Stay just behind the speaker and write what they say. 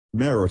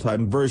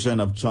Maritime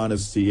version of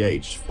China's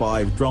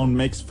Ch-5 drone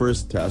makes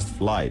first test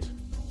flight.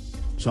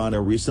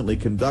 China recently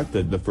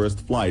conducted the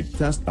first flight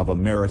test of a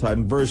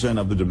maritime version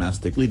of the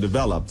domestically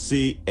developed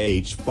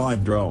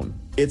Ch-5 drone,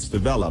 its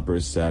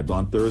developers said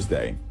on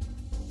Thursday.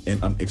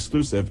 In an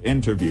exclusive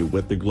interview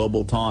with the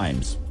Global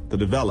Times, the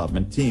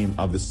development team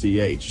of the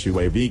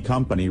Ch-UAV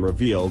company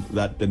revealed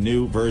that the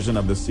new version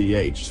of the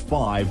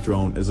Ch-5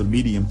 drone is a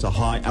medium to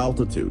high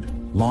altitude,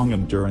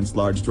 long-endurance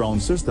large drone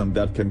system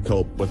that can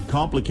cope with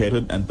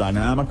complicated and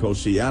dynamic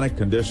oceanic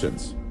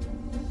conditions.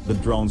 The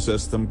drone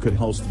system could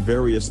host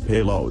various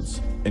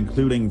payloads,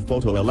 including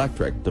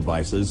photoelectric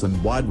devices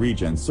and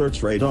wide-region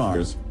search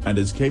radars, and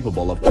is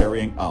capable of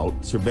carrying out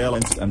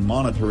surveillance and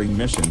monitoring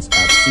missions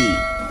at sea,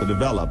 the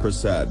developer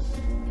said.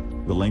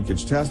 The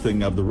linkage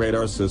testing of the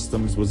radar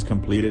systems was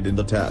completed in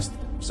the test,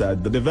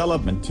 said the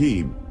development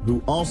team,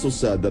 who also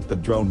said that the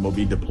drone will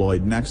be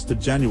deployed next to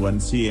genuine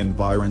sea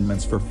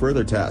environments for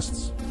further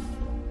tests.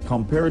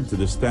 Compared to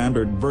the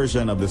standard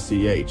version of the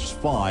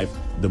Ch-5,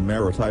 the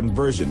maritime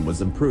version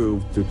was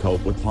improved to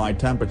cope with high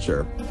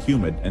temperature,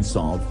 humid and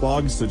salt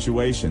fog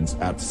situations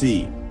at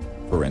sea.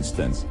 For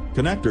instance,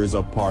 connectors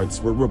of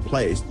parts were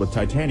replaced with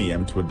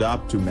titanium to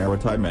adapt to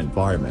maritime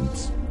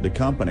environments, the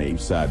company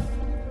said.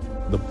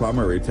 The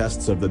primary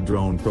tests of the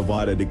drone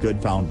provided a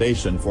good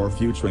foundation for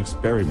future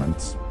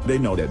experiments, they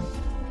noted.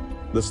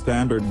 The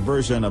standard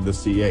version of the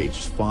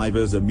Ch-5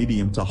 is a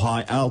medium to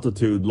high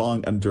altitude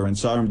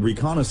long-endurance armed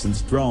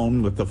reconnaissance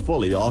drone with a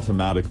fully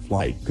automatic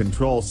flight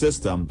control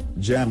system,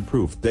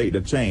 jam-proof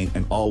data chain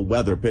and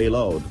all-weather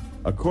payload,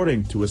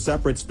 according to a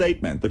separate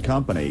statement the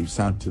company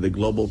sent to the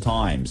Global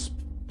Times.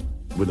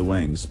 With a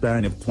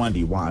wingspan of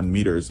 21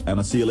 meters and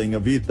a ceiling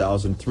of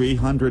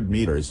 8,300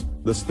 meters,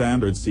 the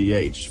standard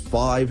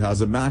Ch-5 has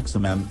a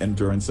maximum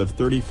endurance of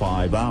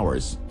 35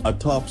 hours, a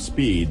top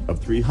speed of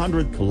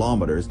 300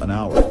 kilometers an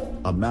hour,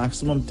 a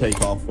maximum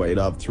takeoff weight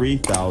of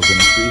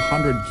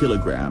 3,300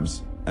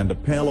 kilograms, and a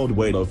payload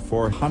weight of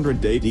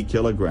 480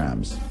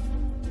 kilograms.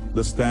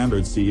 The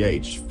standard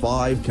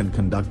Ch-5 can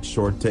conduct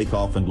short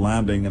takeoff and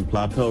landing in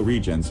plateau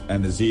regions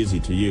and is easy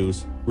to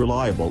use,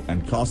 reliable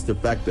and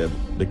cost-effective,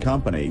 the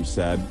company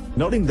said,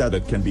 noting that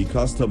it can be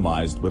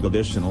customized with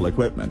additional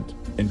equipment,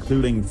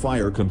 including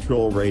fire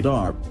control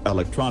radar,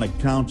 electronic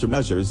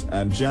countermeasures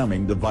and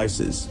jamming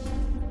devices.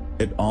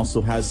 It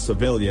also has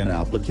civilian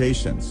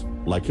applications,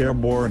 like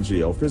airborne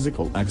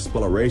geophysical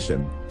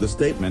exploration, the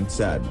statement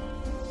said.